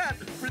trade that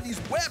for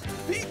these webbed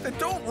feet that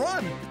don't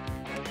run.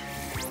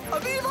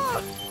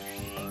 Aviva!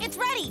 It's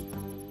ready!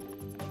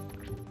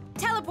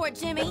 Teleport,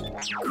 Jimmy.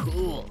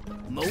 Cool.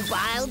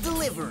 Mobile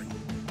delivery.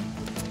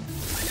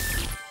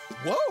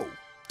 Whoa,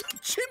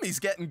 Jimmy's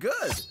getting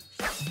good.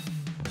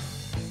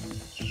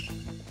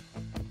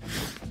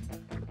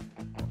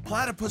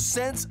 Platypus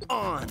sense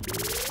on.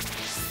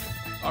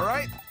 All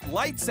right,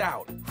 lights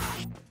out.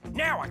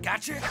 Now I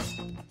got you.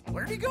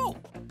 Where'd he go?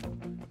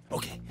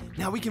 Okay,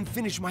 now we can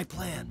finish my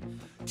plan.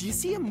 Do you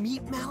see a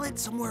meat mallet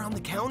somewhere on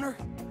the counter?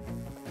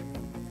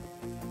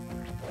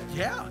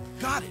 Yeah,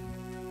 got it.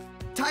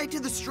 Tie it to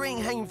the string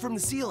hanging from the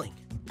ceiling.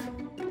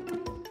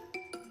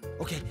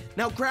 Okay,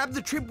 now grab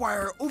the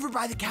tripwire over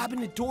by the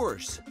cabinet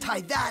doors.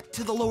 Tie that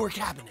to the lower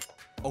cabinet.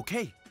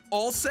 Okay,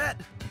 all set.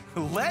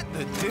 Let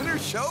the dinner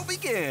show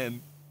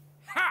begin.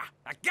 Ha!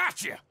 I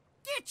got you.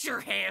 Get your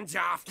hands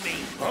off me.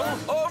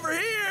 Over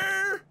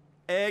here.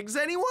 Eggs,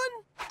 anyone?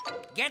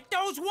 Get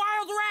those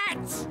wild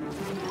rats!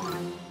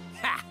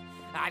 Ha!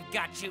 I've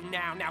got you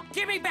now. Now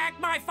give me back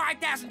my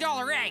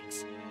 $5,000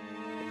 eggs.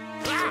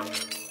 Ah!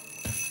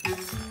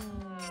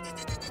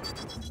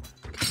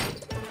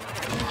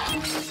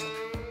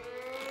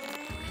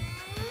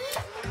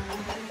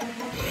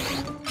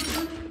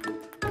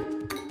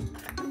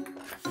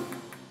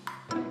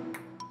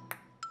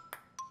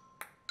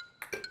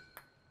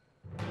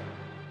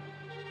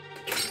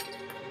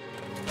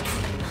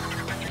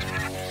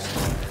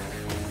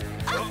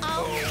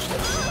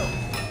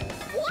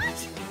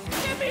 What?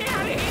 Get me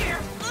out of here!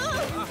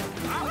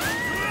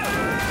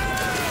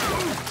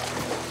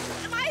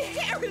 My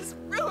hair is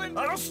ruined.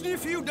 I'll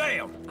sniff you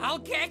down. I'll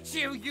get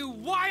you, you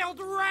wild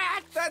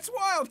rat! That's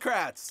Wild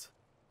Kratts.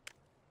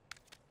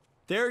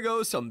 There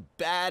goes some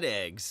bad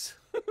eggs.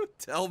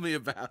 Tell me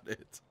about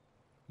it.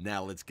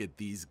 Now let's get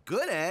these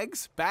good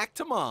eggs back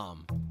to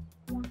Mom.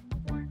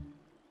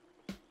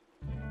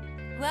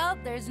 Well,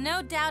 there's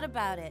no doubt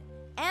about it.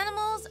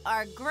 Animals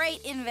are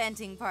great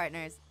inventing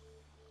partners.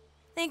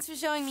 Thanks for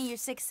showing me your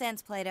sixth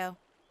sense, Play-Doh.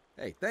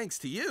 Hey, thanks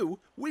to you,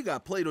 we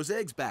got Play-Doh's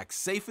eggs back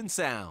safe and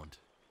sound.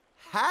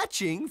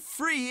 Hatching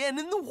free and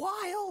in the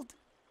wild.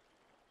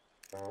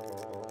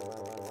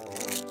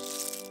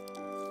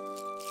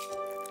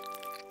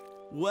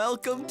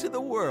 Welcome to the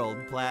world,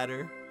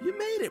 Platter. You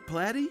made it,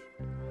 Platty.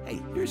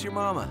 Hey, here's your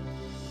mama.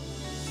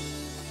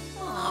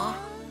 Aww.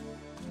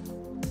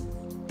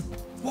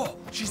 Whoa,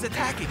 she's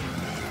attacking.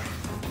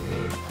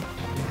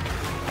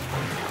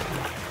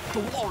 The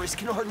walrus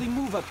can hardly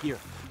move up here.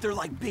 They're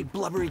like big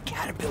blubbery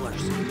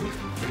caterpillars.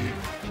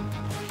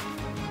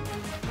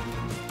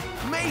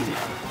 Made it!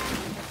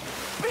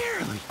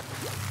 Barely!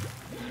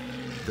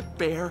 The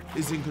bear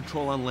is in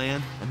control on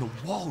land, and the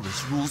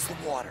walrus rules the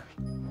water.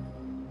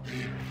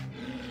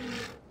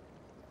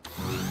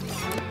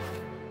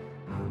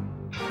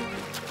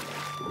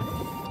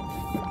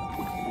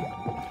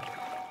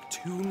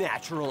 Two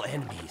natural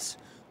enemies.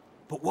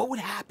 But what would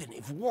happen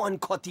if one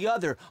caught the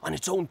other on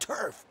its own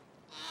turf?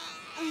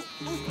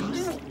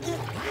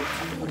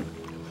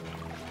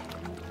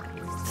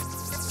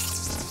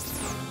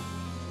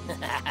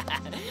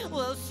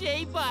 Well,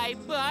 say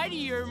bye-bye to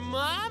your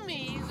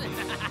mommies.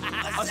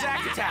 A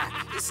Zack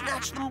attack! He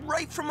snatched them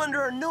right from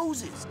under our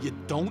noses. You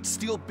don't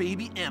steal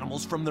baby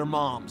animals from their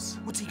moms.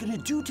 What's he gonna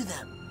do to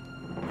them?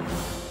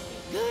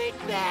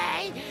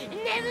 Goodbye.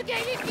 Never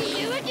gonna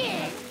see you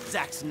again.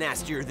 Zack's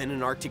nastier than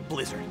an Arctic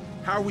blizzard.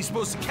 How are we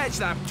supposed to catch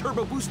that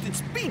turbo-boosted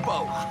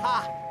speedboat?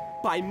 Aha!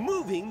 By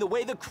moving the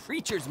way the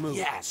creatures move.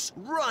 Yes,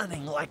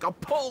 running like a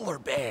polar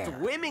bear.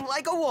 Swimming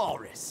like a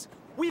walrus.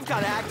 We've got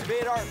to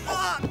activate our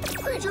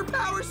creature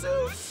power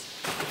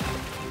suits.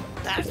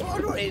 That's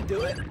one way to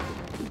do it.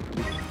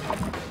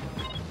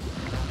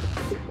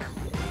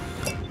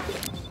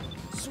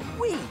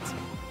 Sweet!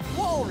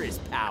 Walrus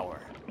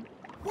power.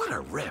 What a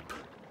rip.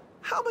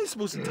 How am I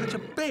supposed to touch a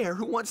bear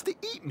who wants to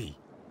eat me?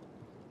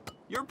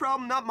 Your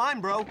problem, not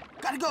mine, bro.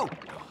 Gotta go.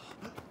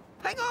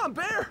 Hang on,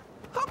 bear.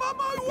 I'm on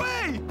my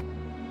way.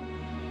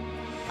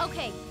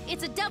 Okay,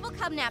 it's a double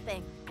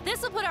cubnapping.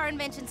 This will put our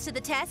inventions to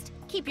the test.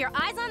 Keep your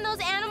eyes on those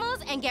animals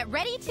and get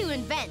ready to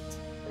invent.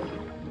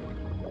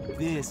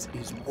 This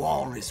is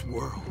Walrus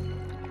World.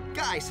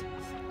 Guys,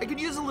 I could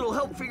use a little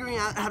help figuring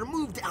out how to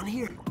move down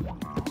here.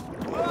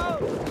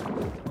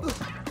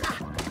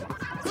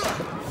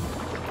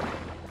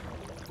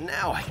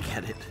 Now I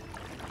get it.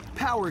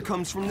 Power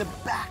comes from the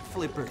back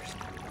flippers.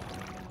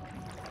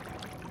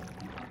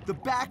 The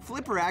back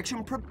flipper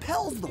action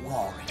propels the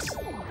walrus.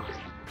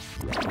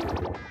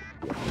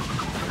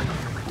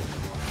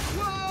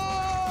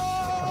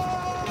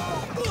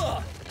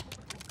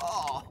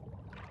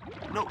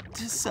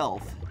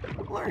 yourself.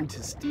 Learn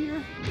to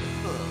steer.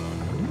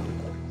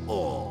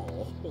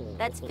 Oh.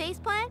 That's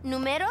faceplant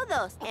numero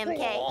dos,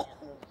 MK.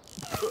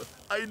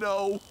 I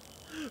know.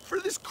 For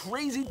this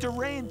crazy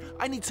terrain,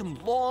 I need some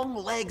long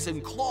legs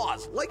and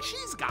claws like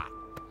she's got.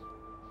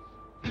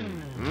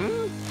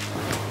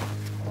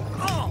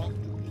 Oh!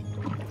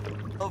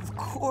 Of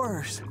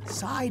course,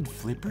 side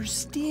flippers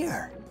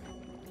steer.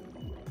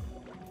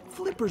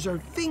 Flippers are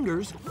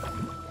fingers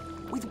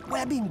with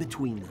webbing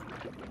between them.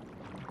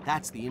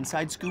 That's the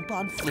inside scoop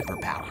on flipper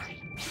power.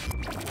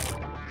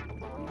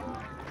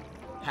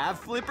 Have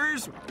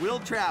flippers, we'll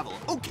travel.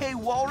 Okay,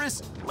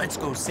 Walrus, let's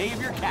go save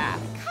your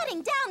calf.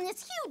 Cutting down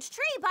this huge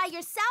tree by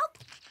yourself?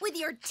 With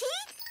your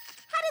teeth?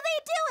 How do they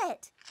do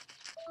it?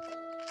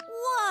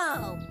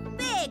 Whoa,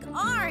 big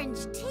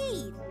orange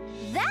teeth.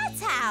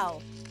 That's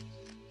how.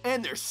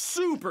 And they're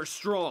super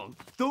strong.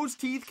 Those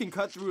teeth can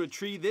cut through a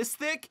tree this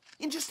thick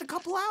in just a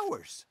couple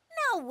hours.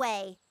 No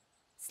way.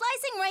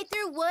 Slicing right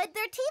through wood,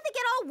 their teeth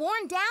get all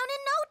worn down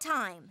in no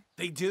time.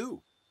 They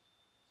do.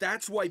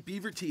 That's why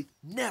beaver teeth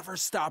never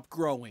stop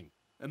growing.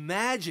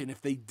 Imagine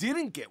if they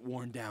didn't get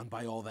worn down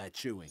by all that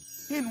chewing.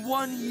 In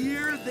 1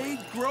 year, they'd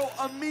grow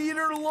 1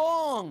 meter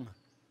long.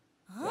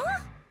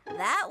 Huh?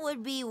 That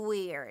would be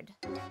weird.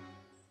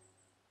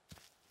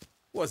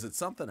 Was it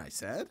something I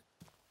said?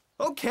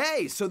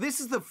 Okay, so this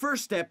is the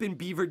first step in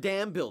beaver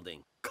dam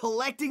building,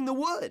 collecting the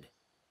wood.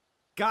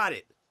 Got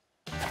it.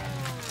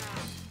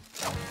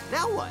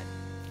 Now what?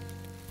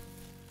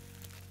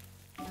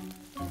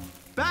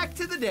 Back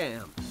to the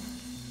dam.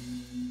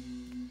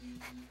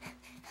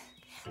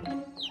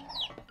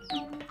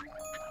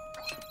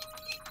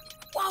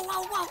 Whoa,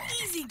 whoa, whoa,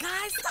 easy,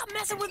 guys. Stop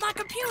messing with my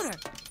computer.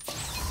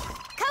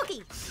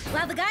 Koki,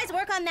 while the guys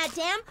work on that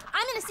dam,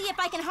 I'm gonna see if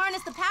I can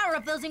harness the power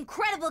of those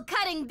incredible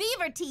cutting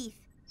beaver teeth.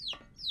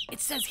 It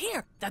says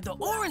here that the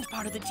orange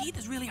part of the teeth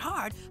is really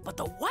hard, but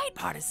the white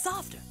part is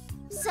softer.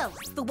 So,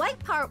 the white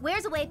part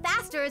wears away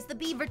faster as the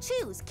beaver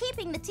chews,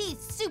 keeping the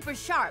teeth super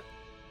sharp.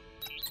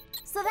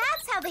 So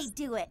that's how they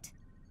do it.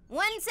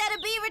 One set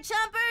of beaver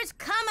chompers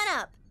coming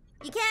up.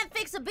 You can't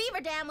fix a beaver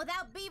dam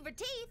without beaver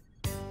teeth.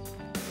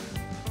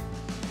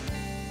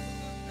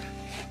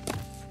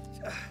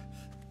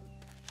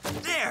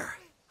 There!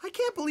 I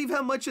can't believe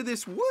how much of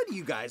this wood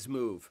you guys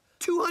move.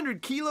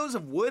 200 kilos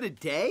of wood a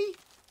day?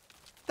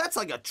 That's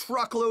like a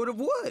truckload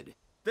of wood.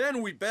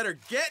 Then we better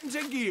get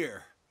into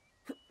gear.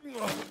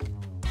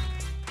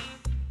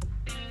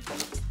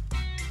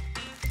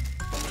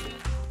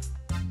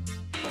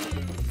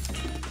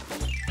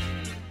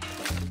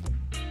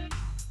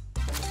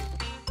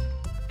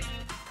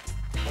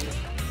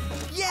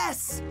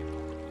 Yes!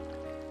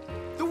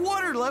 The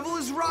water level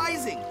is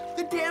rising.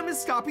 The dam is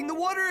stopping the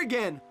water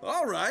again.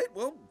 All right,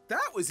 well,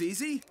 that was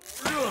easy.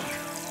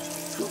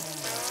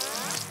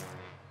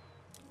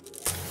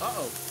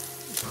 Uh-oh.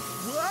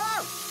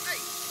 Whoa! Hey!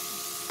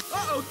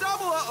 Uh-oh,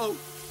 double uh-oh!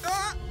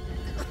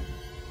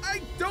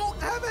 I don't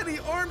have any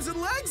arms and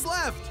legs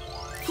left!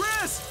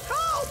 Chris,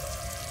 help!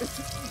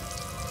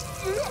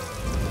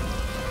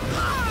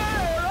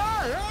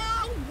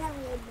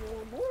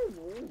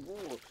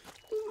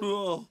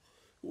 Oh,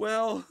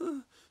 well,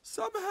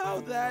 somehow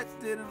that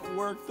didn't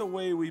work the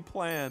way we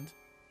planned.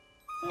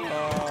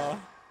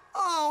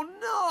 Oh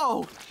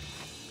no!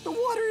 The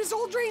water is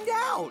all drained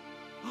out.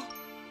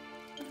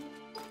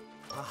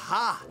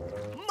 Aha!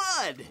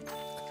 Mud!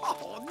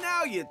 Oh,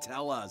 now you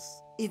tell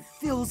us. It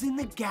fills in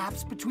the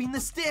gaps between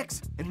the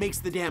sticks and makes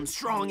the dam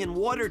strong and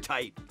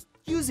watertight.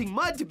 Using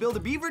mud to build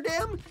a beaver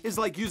dam is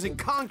like using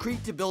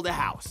concrete to build a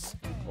house.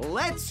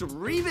 Let's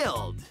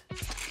rebuild.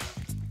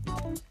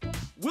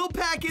 We'll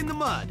pack in the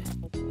mud.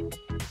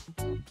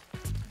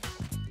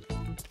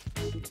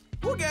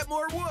 We'll get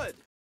more wood.